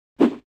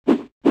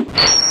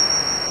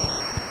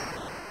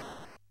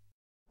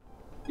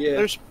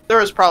Yeah. There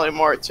was probably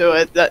more to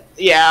it.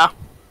 Yeah.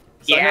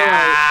 So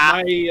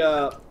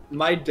yeah.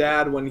 My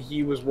dad, when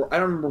he was, I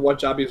don't remember what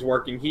job he was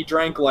working. He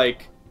drank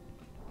like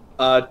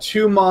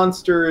 2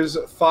 Monsters,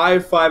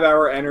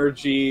 5-hour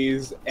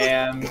energies,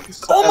 and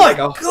oh my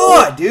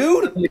god,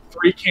 dude! Like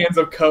 3 cans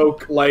of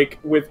Coke, like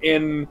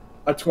within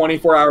a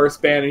 24-hour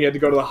span, and he had to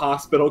go to the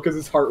hospital because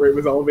his heart rate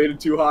was elevated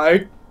too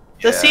high.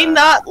 Does he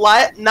not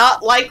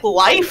like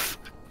life?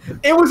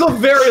 It was a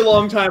very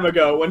long time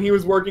ago when he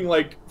was working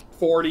like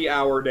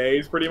 40-hour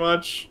days, pretty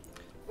much.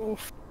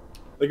 Oof.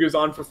 Like he was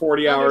on for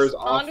 40 hours,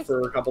 off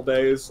for a couple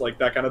days, like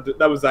that kind of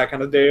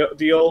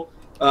deal.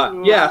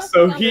 Yeah,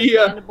 so he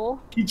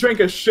drank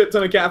a shit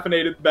ton of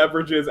caffeinated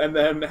beverages and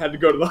then had to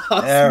go to the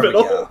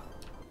hospital.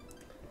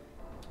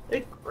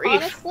 There we go.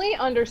 Honestly,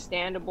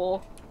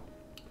 understandable.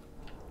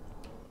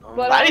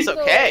 But Body's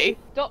okay.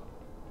 Don't,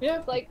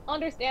 yeah, like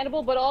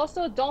understandable, but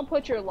also don't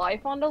put your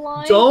life on the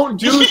line. Don't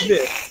do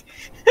this.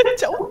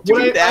 Don't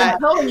do that. I'm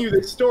telling you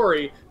this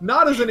story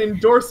not as an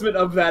endorsement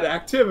of that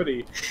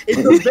activity. It's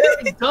a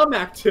very dumb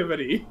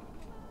activity.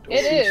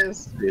 It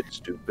is. It's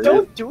stupid.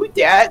 Don't do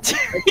that.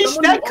 It's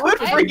not good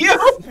for you.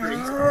 Don't do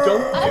it.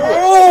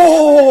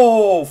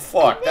 Oh,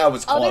 fuck, that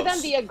was close. Other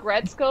than the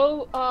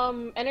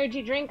Agretzko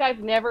energy drink, I've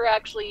never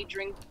actually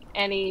drank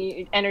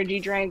any energy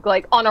drink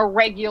like on a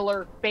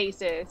regular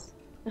basis.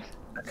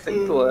 I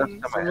think the last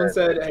time someone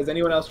said, has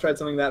anyone else tried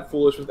something that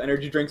foolish with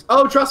energy drinks?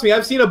 Oh, trust me,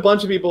 I've seen a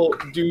bunch of people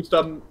do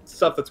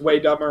stuff that's way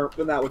dumber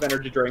than that with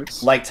energy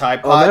drinks. Like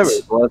Tide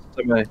Pods? Oh,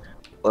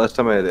 last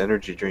time I had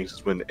energy drinks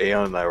is when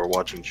Aeon and I were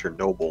watching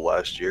Chernobyl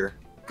last year.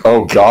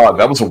 Oh god,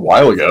 that was a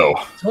while ago.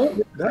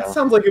 That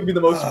sounds like it would be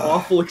the most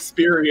awful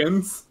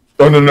experience.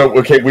 Oh no,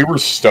 okay, we were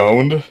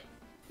stoned.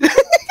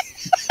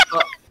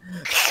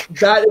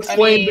 That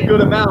explains a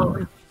good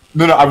amount.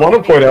 No, I want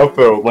to point out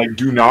though, like,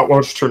 do not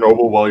watch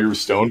Chernobyl while you're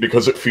stoned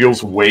because it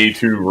feels way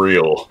too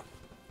real.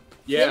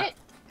 Yeah.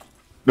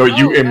 No,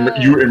 you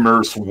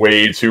immerse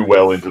way too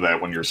well into that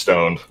when you're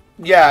stoned.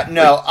 Yeah,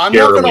 no, like, I'm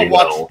not gonna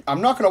watch. Well.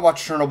 I'm not gonna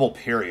watch Chernobyl.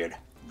 Period.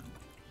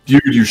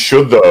 Dude, you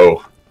should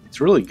though.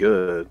 It's really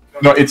good.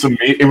 No, it's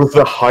amazing. It was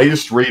the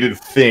highest rated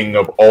thing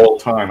of all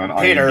time on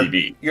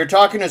IMDb. You're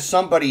talking to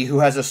somebody who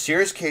has a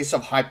serious case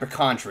of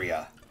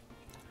hypochondria.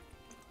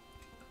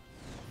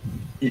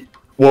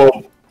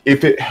 Well,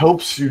 if it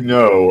helps you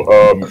know,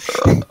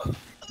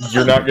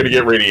 you're not going to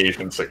get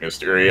radiation sickness,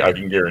 dearie. I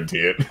can guarantee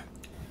it.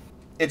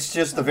 It's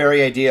just the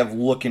very idea of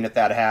looking at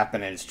that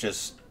happen, and it's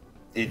just...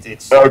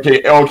 It's...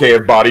 Okay,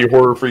 if body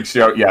horror freaks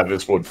you out, yeah,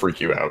 this would freak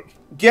you out.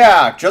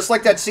 Yeah, just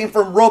like that scene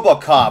from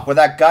RoboCop, where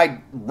that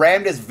guy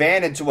rammed his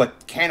van into a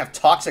can of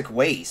toxic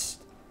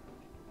waste.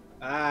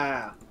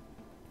 Ah.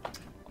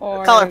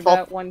 Or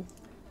colorful.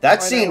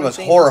 That scene was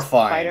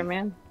horrifying.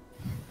 Spider-Man.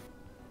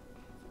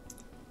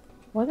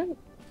 Wasn't...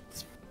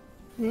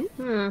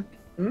 I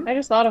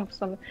just thought of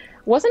something.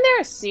 Wasn't there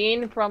a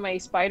scene from a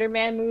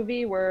Spider-Man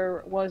movie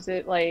where, was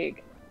it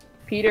like,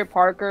 Peter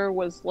Parker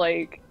was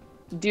like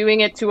doing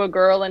it to a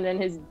girl and then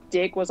his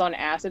dick was on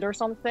acid or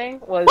something?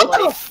 What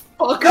like, the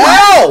fuck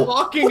are you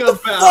talking about?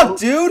 What the fuck,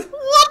 dude?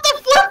 What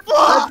the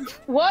flip-flop?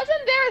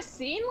 Wasn't there a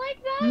scene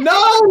like that?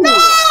 No!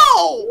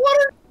 No! What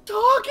are you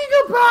talking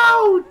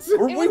about?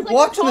 Were we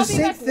watching the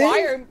same thing?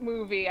 Wire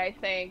movie, I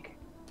think.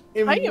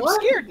 I am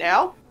scared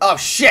now. Oh,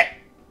 shit!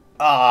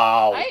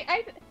 Oh.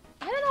 I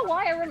don't know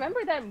why I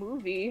remember that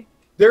movie.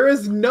 There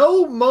is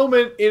no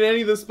moment in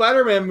any of the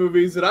Spider-Man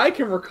movies that I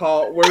can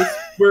recall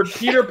where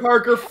Peter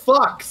Parker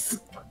fucks.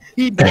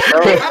 He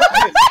actually.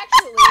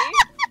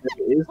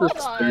 Is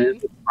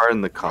the part in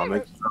the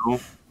comics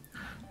though,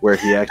 where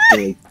he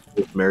actually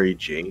with Mary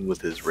Jane with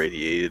his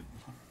radiated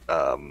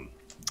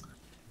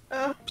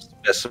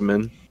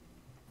specimen?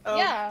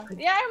 Yeah,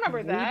 I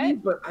remember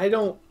that. But I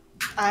don't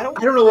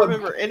know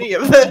remember any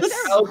of this.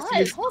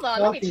 Hold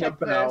on, let me check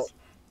this.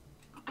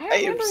 I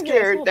am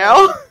scared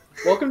now.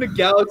 Welcome to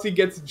Galaxy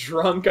Gets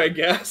Drunk, I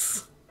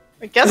guess.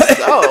 I guess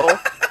so.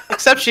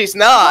 Except she's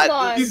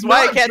not. This is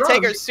why I can't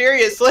take her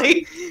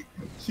seriously.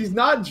 She's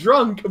not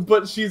drunk,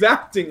 but she's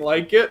acting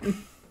like it.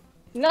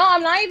 No,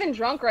 I'm not even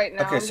drunk right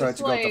now. Okay, so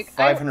it's go up to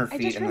 500 feet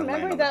I just and then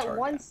land remember on the that target.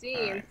 one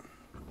scene. Right.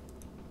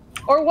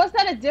 Or was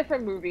that a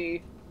different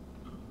movie?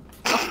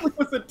 It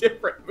was a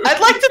different movie.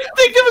 I'd like to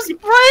think it was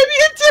probably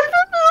a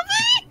different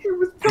movie. It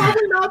was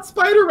probably not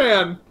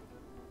Spider-Man.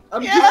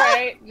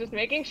 Alright, just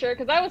making sure,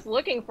 because I was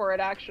looking for it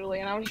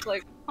actually, and I was just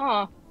like,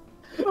 huh.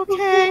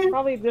 Okay.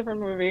 Probably a different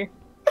movie.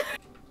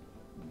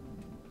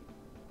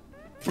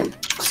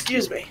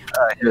 Excuse me.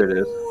 Here it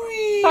is.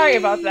 Sorry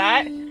about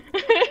that.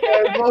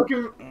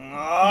 Welcome.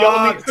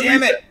 Oh,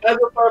 damn it! As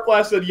the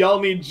Farflash said,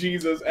 y'all need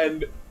Jesus,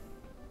 and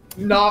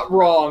not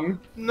wrong.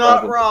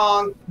 Not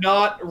wrong.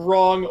 Not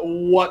wrong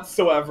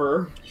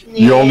whatsoever.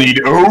 Y'all need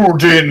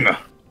Odin!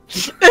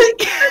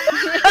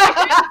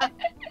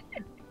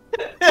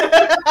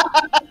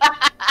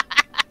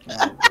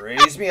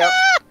 Raise me up.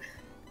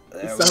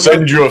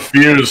 Send your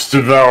fears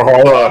to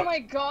Valhalla. Oh my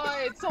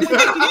god, someone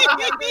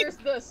remembers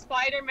the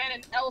Spider-Man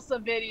and Elsa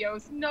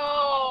videos.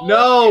 No!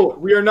 No,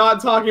 we are not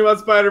talking about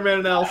Spider-Man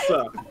and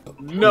Elsa.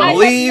 No.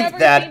 Leave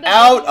that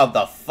out of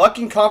the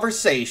fucking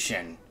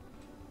conversation.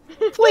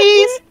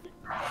 Please.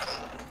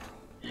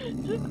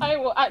 I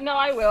will. No,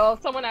 I will.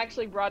 Someone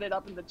actually brought it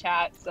up in the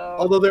chat, so.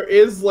 Although there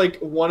is like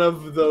one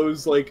of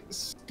those like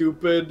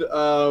stupid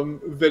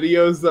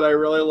videos that I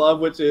really love,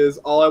 which is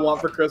 "All I Want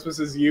for Christmas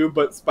Is You,"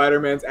 but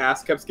Spider-Man's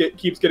ass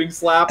keeps getting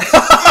slapped.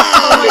 One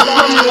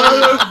of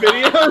those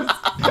videos,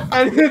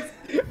 and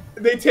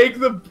they take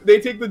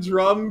the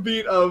drum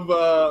beat of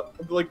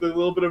like the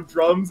little bit of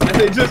drums, and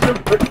they just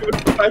refer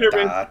to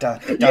Spider-Man.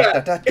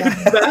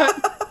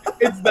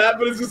 It's that,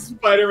 but it's just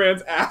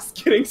Spider-Man's ass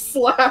getting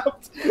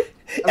slapped.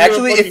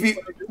 Actually,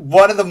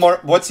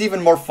 what's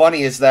even more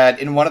funny is that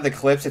in one of the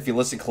clips, if you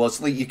listen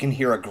closely, you can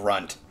hear a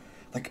grunt,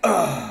 like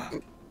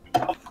ugh.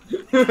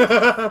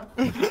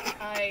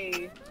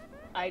 I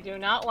do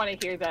not want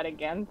to hear that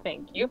again.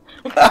 Thank you.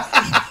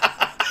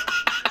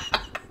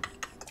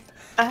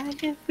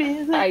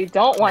 I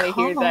don't want to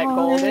hear that,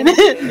 Golden.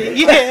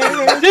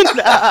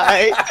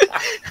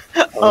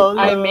 Oh,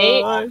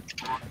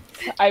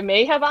 I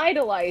may have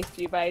idolized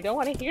you, but I don't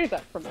want to hear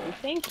that from you.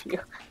 Thank you.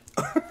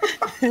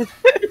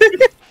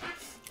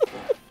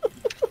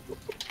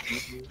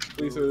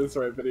 Please do this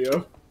right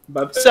video.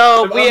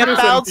 So we have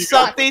found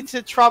something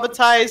to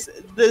traumatize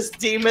this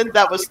demon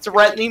that was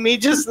threatening me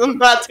just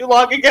not too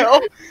long ago.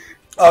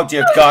 Oh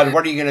dear God,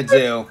 what are you gonna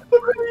do?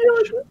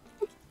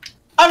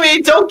 I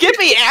mean, don't give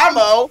me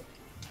ammo.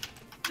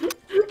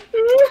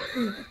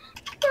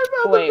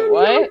 Wait,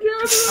 what?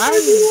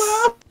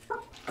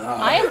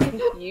 I am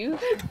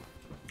confused.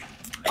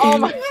 Oh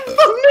my! So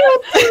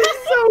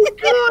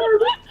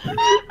good.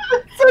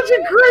 Such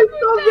a great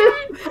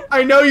thumbnail.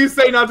 I know you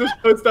say not to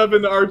post stuff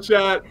into our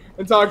chat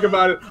and talk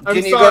about it. I'm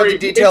Can you sorry. go into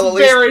detail it's at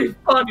least? very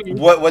funny.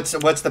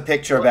 What's the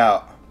picture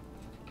about?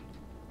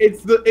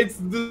 It's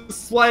the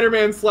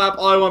Spider-Man slap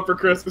 "All I Want for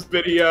Christmas"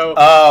 video.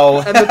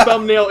 Oh. And the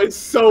thumbnail is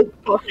so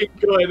fucking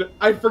good.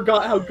 I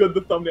forgot how good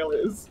the thumbnail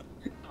is.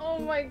 Oh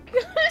my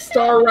god.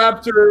 Star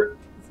Raptor,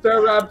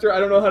 I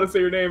don't know how to say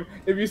your name.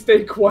 If you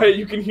stay quiet,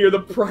 you can hear the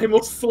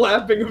primal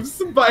slapping of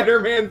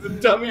Spider-Man's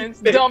dummy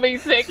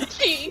thick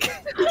cheek.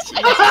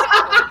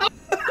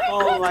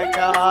 Oh my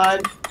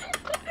god.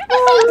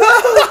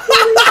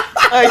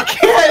 I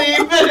can't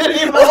even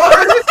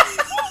anymore.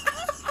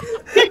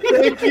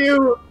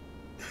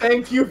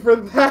 Thank you for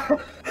that.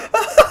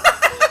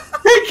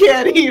 I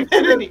can't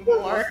even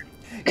anymore.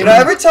 You know,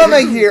 every time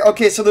I hear,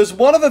 okay, so there's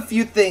one of a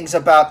few things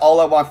about All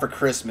I Want for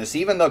Christmas,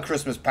 even though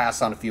Christmas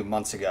passed on a few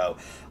months ago.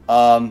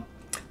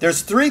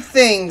 There's three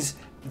things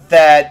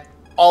that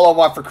All I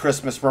Want for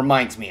Christmas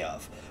reminds me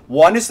of.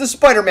 One is the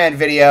Spider-Man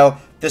video.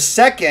 The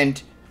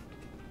second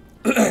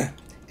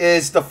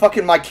is the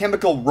fucking My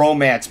Chemical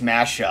Romance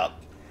mashup,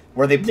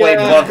 where they played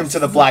Welcome to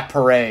the Black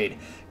Parade.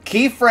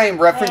 Keyframe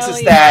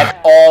references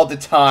that all the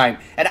time.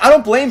 And I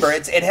don't blame her.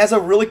 It has a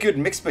really good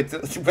mix with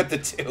the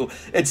two.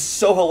 It's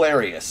so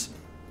hilarious.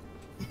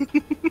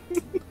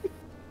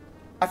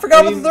 I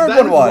forgot what the third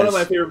one was. One of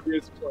my favorite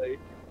videos to play.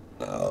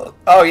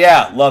 Oh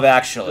yeah, Love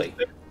Actually.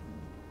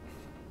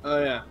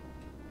 Oh yeah.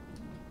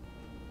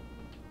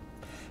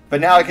 But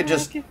now I could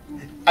just...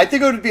 I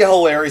think it would be a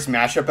hilarious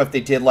mashup if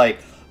they did, like,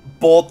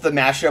 both the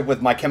mashup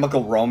with My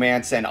Chemical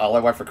Romance and All I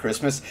Want for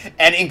Christmas,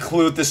 and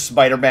include the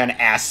Spider-Man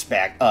ass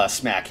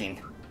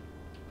smacking.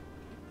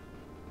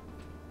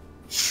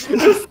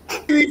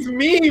 These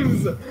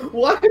memes!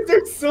 Why are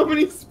there so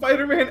many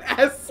Spider-Man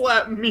ass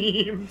slap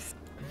memes?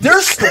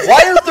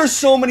 Why are there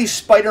so many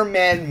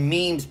Spider-Man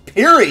memes,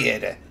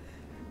 period?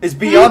 Is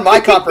beyond my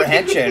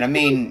comprehension. I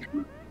mean...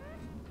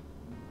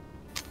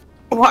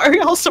 Why are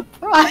y'all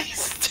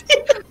surprised?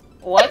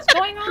 What's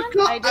going on?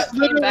 I just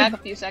came back a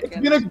few seconds.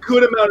 It's been a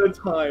good amount of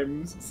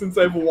times since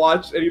I've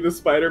watched any of the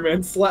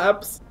Spider-Man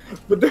slaps,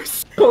 but they're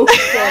so funny.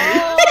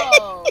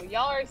 Oh,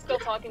 y'all are still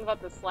talking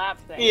about the slap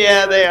thing.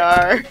 Yeah, they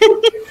are.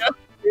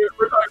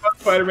 We're talking about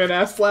Spider-Man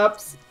ass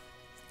slaps.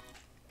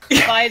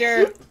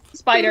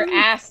 Spider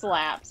ass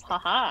slaps.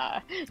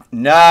 Haha.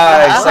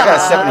 Nice. I got a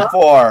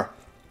 74.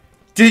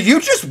 Did you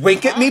just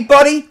wink at me,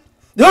 buddy?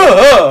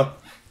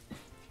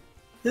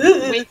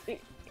 Wait,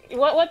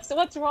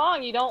 what's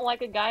wrong? You don't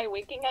like a guy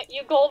winking at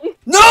you, Golden?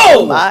 No!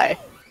 Oh my.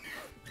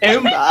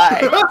 Oh my.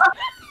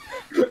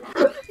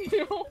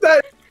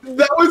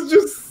 That was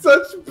just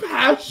such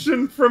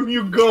passion from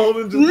you,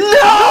 Golden.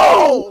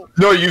 No!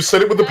 No, you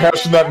said it with the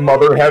passion that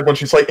mother had when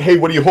she's like, hey,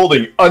 what are you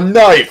holding? A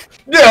knife!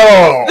 No!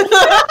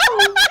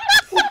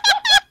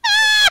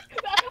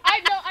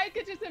 I know, I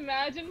could just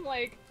imagine,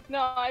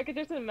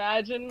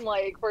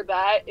 like, for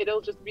that,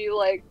 it'll just be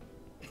like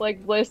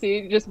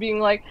Blissey just being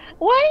like,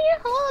 what are you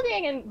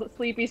holding? And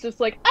Sleepy's just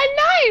like, a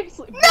knife!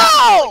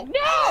 No!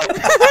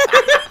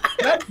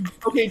 No!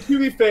 Okay, to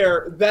be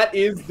fair, that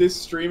is this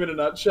stream in a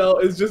nutshell,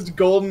 is just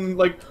Golden,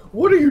 like,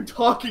 what are you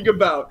talking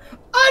about?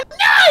 A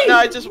knife! No,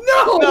 I'm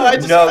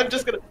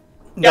just gonna...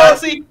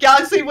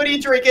 Galaxy, what are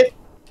you drinking?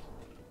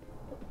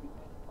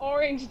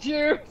 Orange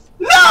juice.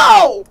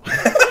 No!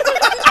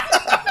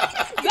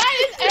 That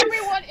is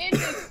everyone in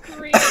this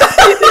stream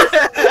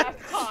last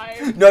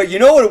time. No, you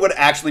know what would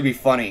actually be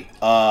funny?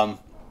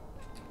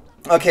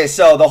 Okay,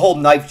 so the whole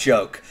knife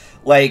joke.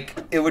 Like,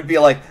 it would be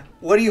like,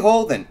 what are you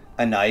holding?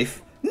 A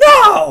knife?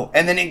 No!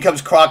 And then in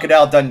comes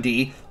Crocodile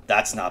Dundee.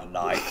 That's not a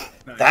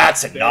knife.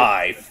 That's a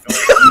knife.